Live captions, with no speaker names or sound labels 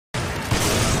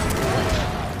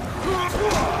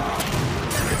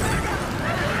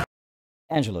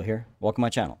Angelo here. Welcome to my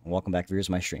channel. Welcome back viewers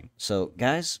to my stream. So,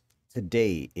 guys,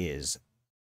 today is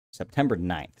September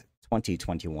 9th,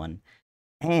 2021,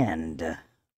 and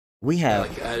we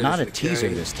have not a teaser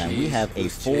this time. We have a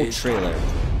full trailer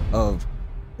of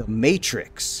The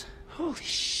Matrix. Holy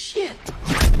shit!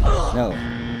 No,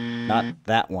 not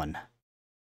that one.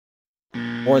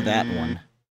 Or that one.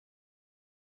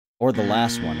 Or the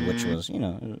last one, which was, you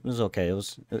know, it was okay. It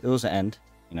was an end,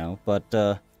 you know,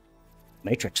 but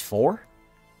Matrix 4?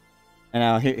 And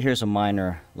now here's a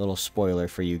minor little spoiler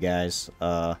for you guys.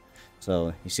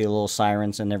 So you see a little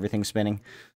sirens and everything spinning.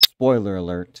 Spoiler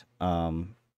alert. So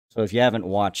if you haven't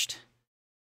watched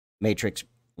Matrix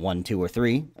 1, 2, or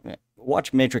 3,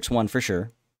 watch Matrix 1 for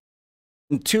sure.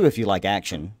 2 if you like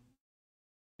action.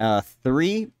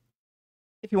 3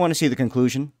 if you want to see the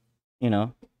conclusion, you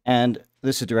know. And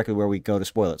this is directly where we go to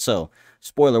spoil it. So,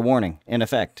 spoiler warning, in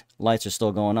effect. Lights are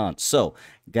still going on. So,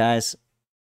 guys,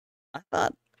 I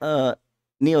thought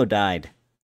Neo died,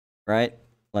 right?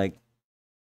 Like,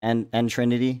 and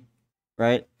Trinity,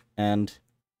 right? And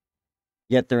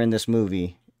yet they're in this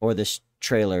movie or this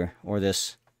trailer or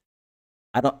this.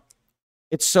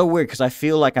 It's so weird because I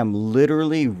feel like I'm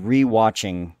literally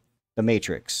rewatching The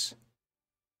Matrix,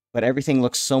 but everything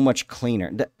looks so much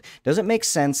cleaner. Does it make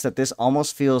sense that this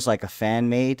almost feels like a fan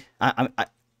made?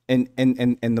 In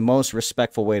the most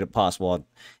respectful way possible.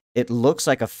 It looks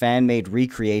like a fan-made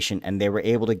recreation, and they were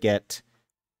able to get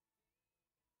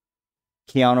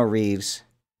Keanu Reeves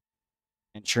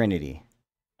and Trinity.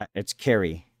 It's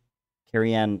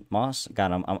Carrie-Anne Moss.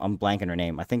 God, I'm blanking her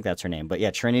name. I think that's her name. But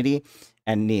yeah, Trinity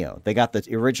and Neo. They got the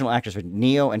original actors for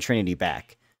Neo and Trinity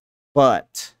back.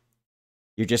 But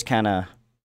you're just kind of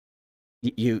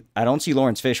I don't see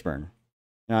Lawrence Fishburne.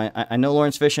 You know, I know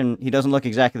Lawrence Fishburne. He doesn't look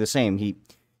exactly the same. He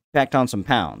packed on some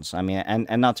pounds. I mean,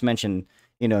 and not to mention,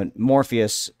 you know,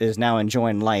 Morpheus is now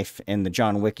enjoying life in the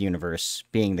John Wick universe,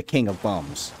 being the king of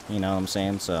bums. You know what I'm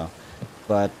saying? So,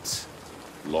 but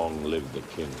Long live the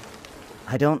king.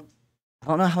 I don't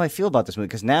know how I feel about this movie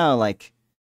because now, like,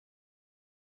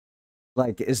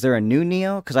 is there a new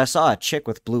Neo? Because I saw a chick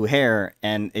with blue hair,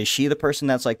 and is she the person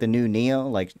that's like the new Neo?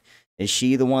 Like, is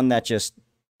she the one that just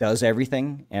does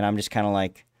everything? And I'm just kind of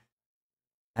like,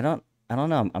 I don't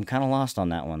know. I'm kind of lost on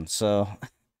that one. So.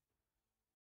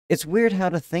 It's weird how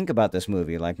to think about this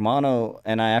movie. Like, Mono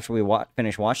and I, after we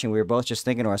finished watching, we were both just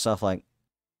thinking to ourselves, like,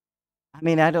 I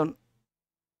mean,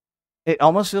 it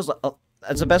almost feels like,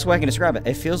 that's the best way I can describe it.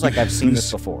 It feels like I've seen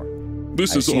this before.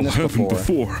 This has all happened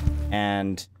before.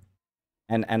 And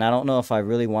I don't know if I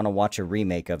really want to watch a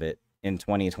remake of it in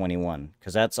 2021,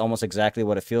 because that's almost exactly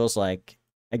what it feels like.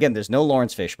 Again, there's no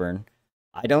Lawrence Fishburne.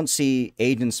 I don't see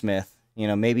Agent Smith. You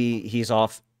know, maybe he's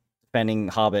off defending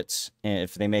hobbits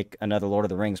if they make another Lord of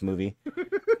the Rings movie.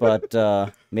 But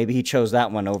maybe he chose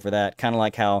that one over that. Kind of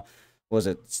like how, was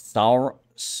it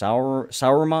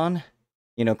Sauron?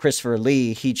 You know, Christopher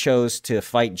Lee, he chose to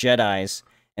fight Jedis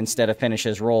instead of finish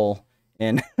his role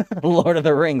in Lord of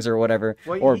the Rings or whatever.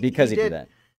 Well, or because he did that.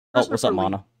 Oh, what's up,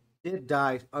 Mono? Did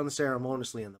die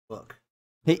unceremoniously in the book.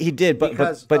 He did,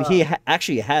 but he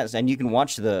actually has, and you can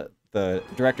watch the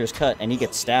director's cut, and he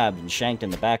gets stabbed and shanked in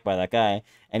the back by that guy,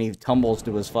 and he tumbles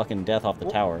to his fucking death off the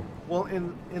tower. Well,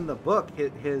 in the book,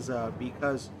 his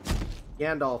because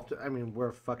Gandalf. I mean,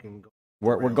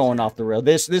 we're going off the rail.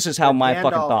 This is how my Gandalf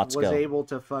fucking thoughts was go. able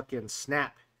to fucking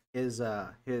snap his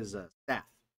staff.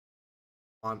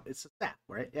 It's a staff,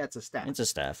 right? Yeah, it's a staff. It's a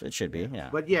staff. It should be, yeah.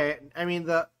 But yeah, I mean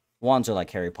the wands are like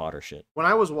Harry Potter shit. When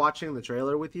I was watching the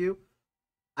trailer with you,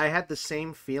 I had the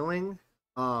same feeling.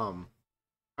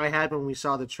 I had when we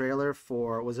saw the trailer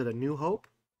for, was it A New Hope?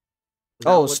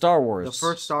 Star Wars. The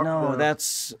first Star. No,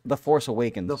 that's The Force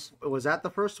Awakens. Was that the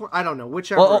first one? I don't know.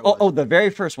 Whichever. The very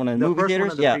first one in the movie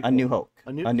theaters. Yeah, A New Hope.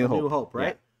 A New Hope, right?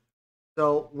 Yeah.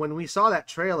 So when we saw that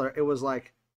trailer, it was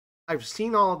like, I've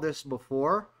seen all of this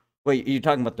before. Wait, you're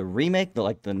talking about the remake,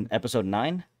 the episode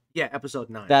 9? Yeah, episode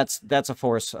 9. That's A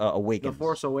Force Awakens. The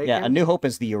Force Awakens. Yeah, A New Hope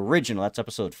is the original. That's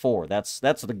episode 4. That's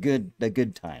the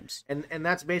good times. And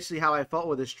that's basically how I felt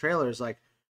with this trailer. Is like,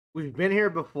 we've been here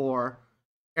before.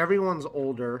 Everyone's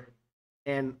older,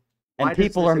 and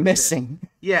people are missing.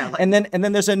 Yeah, like, and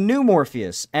then there's a new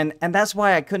Morpheus, and that's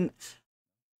why I couldn't.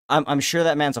 I'm sure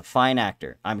that man's a fine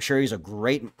actor. I'm sure he's a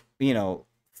great, you know,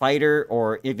 fighter,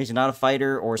 or if he's not a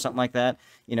fighter or something like that,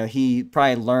 you know, he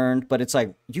probably learned. But it's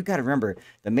like, you got to remember,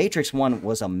 The Matrix 1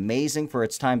 was amazing for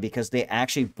its time because they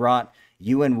actually brought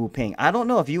Yuan Wu-Ping. I don't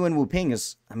know if Yuan Wu-Ping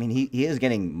is, I mean, he is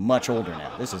getting much older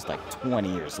now. This is like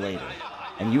 20 years later.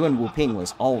 And Yuan Wu-Ping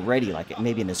was already like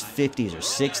maybe in his 50s or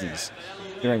 60s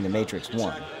during The Matrix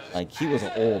 1. Like, he was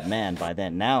an old man by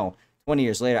then. Now, 20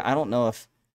 years later, I don't know if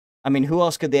I mean, who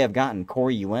else could they have gotten?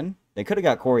 Corey Yuen? They could have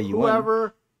got Corey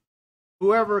Yuen.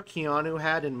 Whoever Keanu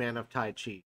had in Man of Tai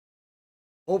Chi.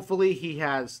 Hopefully he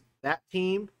has that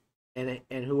team and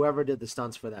whoever did the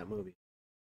stunts for that movie.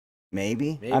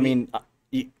 Maybe. I mean,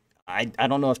 I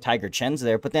don't know if Tiger Chen's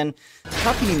there, but then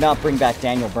how can you not bring back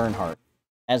Daniel Bernhardt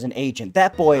as an agent?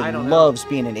 That boy loves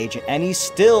being an agent, and he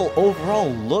still overall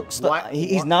looks.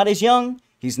 He's not as young.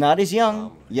 He's not as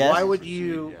young. Yes. Why would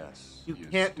you? You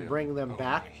can't bring them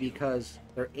back because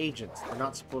they're agents. They're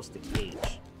not supposed to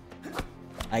age.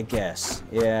 I guess.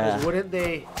 Yeah. Wouldn't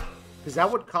they? Because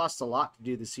that would cost a lot to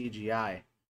do the CGI.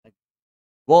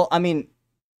 Well, I mean,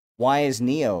 why is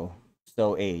Neo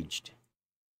so aged?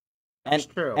 That's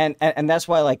true. And that's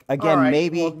why, like, again, right.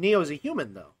 maybe Well, Neo's a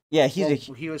human though. Yeah,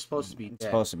 he was supposed to be dead.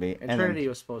 Supposed to be. And Trinity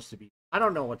was supposed to be. I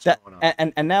don't know what's going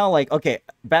on. And now, like, okay,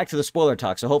 back to the spoiler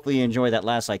talk. So hopefully you enjoy that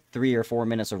last, like, 3 or 4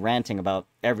 minutes of ranting about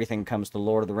everything comes to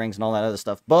Lord of the Rings and all that other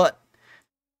stuff. But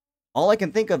all I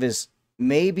can think of is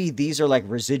maybe these are, like,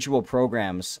 residual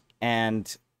programs,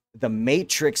 and the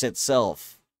Matrix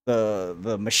itself,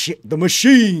 the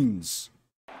machines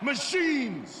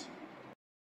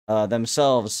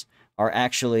themselves are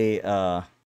actually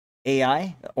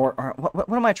AI, or what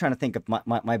am I trying to think of?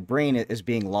 My brain is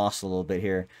being lost a little bit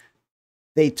here.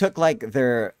 They took, like,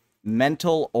 their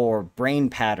mental or brain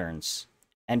patterns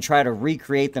and try to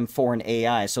recreate them for an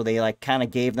AI. So they, like, kind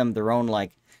of gave them their own,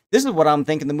 like, this is what I'm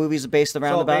thinking the movie's based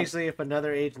around about. So basically, if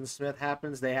another Agent Smith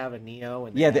happens, they have a Neo.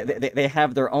 And they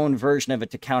have their own version of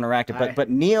it to counteract it. But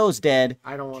Neo's dead.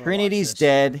 I don't want Trinity's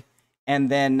dead. And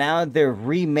then now they're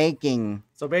remaking.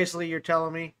 So basically, you're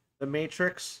telling me the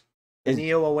Matrix,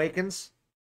 Neo Awakens?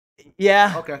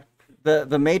 Yeah. Okay.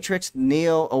 The Matrix,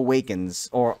 Neo Awakens,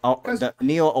 or the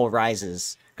Neo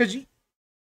Arises. Because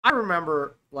I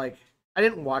remember, like, I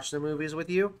didn't watch the movies with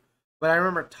you, but I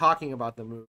remember talking about the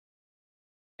movie.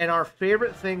 And our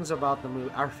favorite thing about the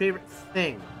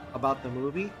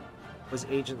movie was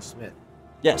Agent Smith.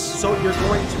 Yes. So you're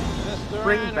going to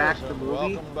bring back the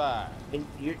movie, and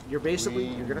you're basically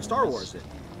going to Star Wars it.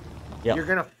 Yep. You're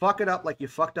going to fuck it up like you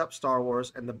fucked up Star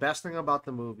Wars, and the best thing about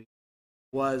the movie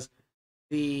was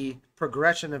the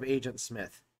progression of Agent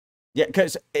Smith. Yeah,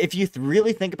 because if you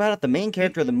really think about it, the main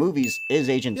character of the movies is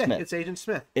Agent Smith. It's Agent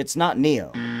Smith. It's not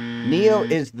Neo. Neo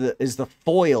is the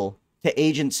foil to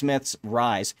Agent Smith's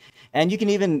rise. And you can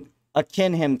even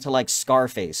akin him to, like,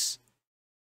 Scarface.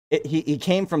 He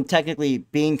came from technically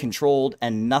being controlled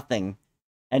and nothing,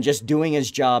 and just doing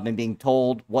his job and being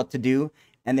told what to do.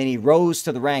 And then he rose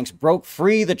to the ranks, broke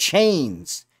free the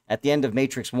chains at the end of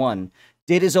Matrix 1,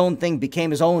 did his own thing,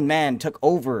 became his own man, took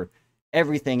over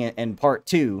everything in part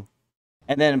 2.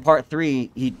 And then in part 3,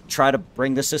 he tried to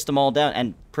bring the system all down,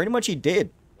 and pretty much he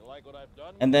did.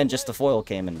 And then just the foil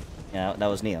came, and that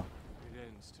was Neo.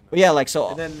 But yeah, like, so,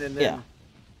 and then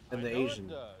the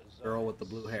Asian girl with the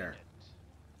blue hair.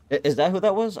 Is that who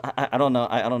that was? I don't know.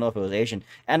 I don't know if it was Asian.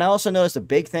 And I also noticed a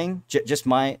big thing, just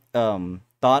my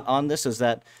thought on this, is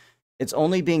that it's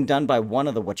only being done by one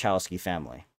of the Wachowski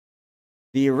family.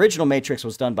 The original Matrix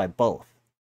was done by both.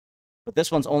 But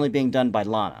this one's only being done by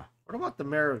Lana. What about the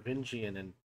Merovingian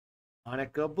and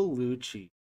Monica Bellucci?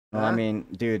 Well, I mean,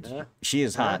 dude, she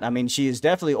is hot. I mean, she is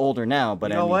definitely older now,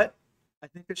 but you know what? I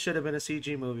think it should have been a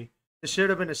CG movie. It should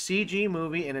have been a CG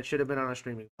movie, and it should have been on a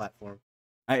streaming platform.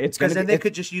 Because then they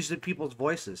could just use the people's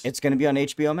voices. It's going to be on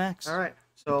HBO Max. All right.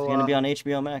 So it's going to be on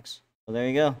HBO Max. So there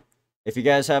you go. If you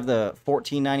guys have the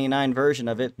 $14.99 version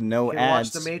of it, no ads. You can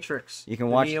watch The Matrix. You can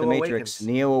watch The Matrix.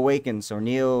 Neo Awakens or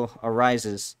Neo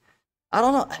Arises. I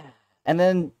don't know. And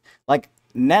then, like,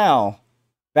 now,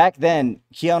 back then,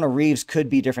 Keanu Reeves could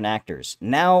be different actors.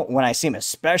 Now, when I see him,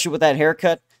 especially with that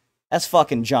haircut, that's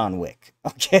fucking John Wick.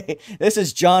 Okay? This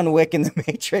is John Wick in The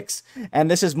Matrix. And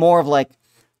this is more of, like,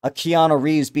 a Keanu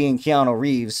Reeves being Keanu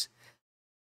Reeves,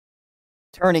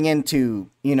 turning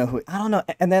into, who, I don't know.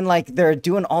 And then, like, they're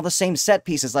doing all the same set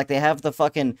pieces. Like, they have the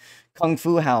fucking Kung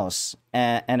Fu house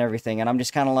and everything. And I'm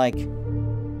just kind of like,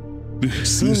 I've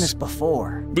seen this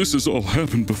before. This has all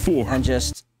happened before. And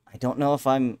just, I don't know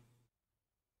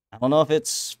if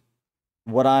it's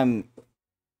what I'm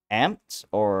amped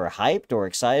or hyped or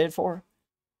excited for.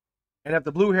 And if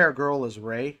the blue hair girl is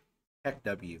Rey, heck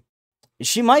W.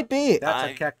 She might be.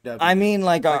 That's a heck W. I mean,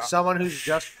 like someone who's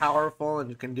just powerful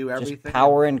and can do everything. Just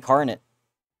power incarnate.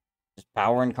 Just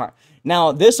power incarnate.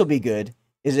 Now, this will be good,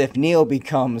 is if Neo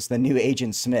becomes the new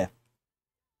Agent Smith.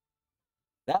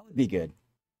 That would be good.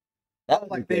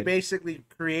 They basically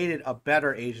created a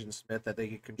better Agent Smith that they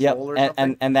could control or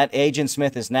something. And that Agent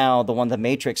Smith is now the one the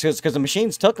Matrix, because the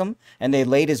machines took him and they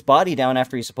laid his body down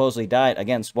after he supposedly died.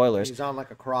 Again, spoilers. He's on like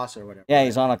a cross or whatever. Yeah,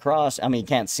 he's on a cross. I mean, he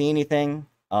can't see anything.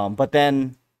 But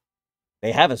then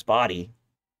they have his body.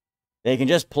 They can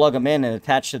just plug him in and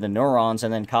attach to the neurons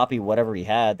and then copy whatever he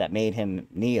had that made him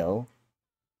Neo.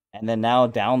 And then now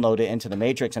download it into the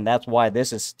Matrix. And that's why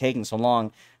this is taking so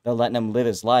long. They're letting him live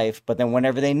his life. But then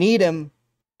whenever they need him,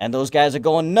 and those guys are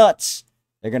going nuts,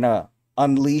 they're going to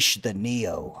unleash the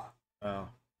Neo. Oh.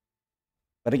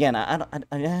 But again,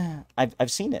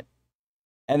 I've seen it.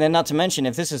 And then not to mention,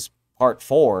 if this is part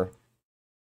 4,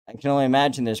 I can only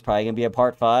imagine there's probably going to be a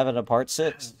part 5 and a part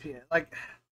 6. Like,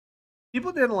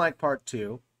 people didn't like part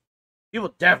 2.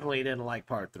 People definitely didn't like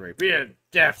part 3.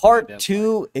 Part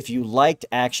 2, if you liked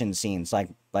action scenes, like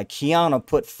Keanu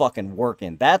put fucking work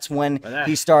in. That's when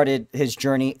he started his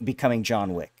journey becoming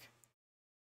John Wick.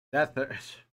 But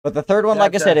the third one,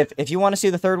 like I said, if you want to see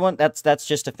the third one, that's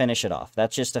just to finish it off.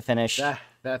 That's just to finish.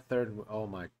 That third, oh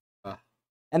my.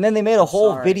 And then they made a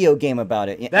whole video game about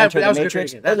it. Enter the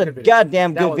Matrix. That was a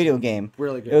goddamn good video game.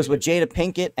 Really good. It was with Jada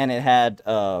Pinkett, and it had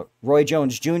Roy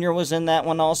Jones Jr. was in that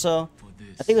one also.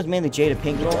 I think it was mainly Jada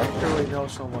Pinkett. You don't really know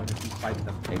someone if you fight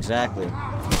them. Exactly.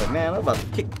 But man, I'm about to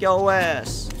kick your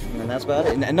ass. And that's about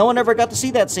it. And no one ever got to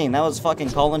see that scene. That was fucking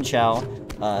Colin Chow,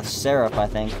 Seraph, I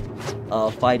think,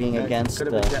 fighting against.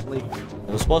 Could have been Jet Li.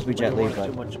 It was supposed to be Jet Li, but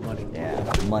too much money. Yeah,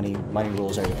 money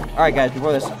rules everything. All right, guys.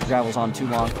 Before this travels on too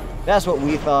long, that's what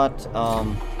we thought.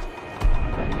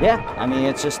 Yeah, I mean,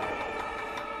 it's just.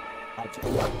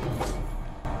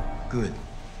 Good.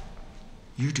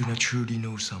 You do not truly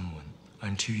know someone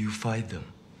until you fight them.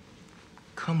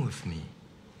 Come with me.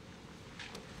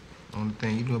 Only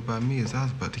thing you know about me is I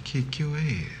was about to kick your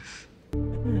ass.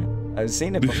 I've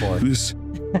seen it before. This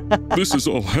has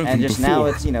all happened And just before. now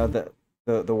it's, you know,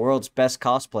 the world's best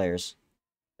cosplayers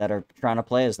that are trying to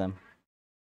play as them.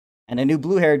 And a new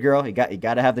blue-haired girl. You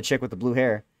got to have the chick with the blue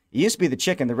hair. It used to be the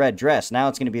chick in the red dress. Now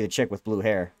it's going to be the chick with blue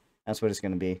hair. That's what it's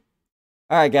going to be.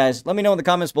 All right, guys. Let me know in the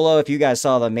comments below if you guys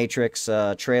saw the Matrix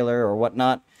trailer or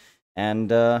whatnot.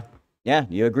 And, yeah,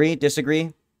 you agree,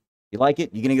 disagree? You like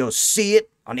it? You going to go see it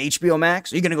on HBO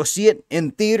Max? Are you going to go see it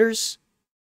in theaters?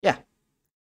 Yeah.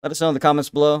 Let us know in the comments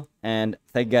below. And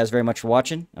thank you guys very much for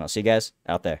watching. And I'll see you guys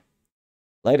out there.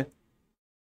 Later.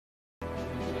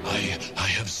 I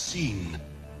have seen.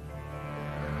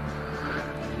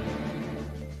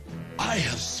 I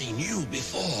have seen you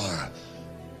before.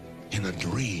 In a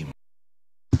dream.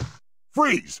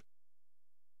 Freeze!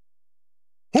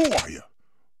 Who are you?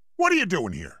 What are you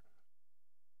doing here?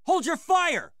 Hold your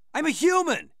fire! I'm a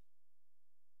human!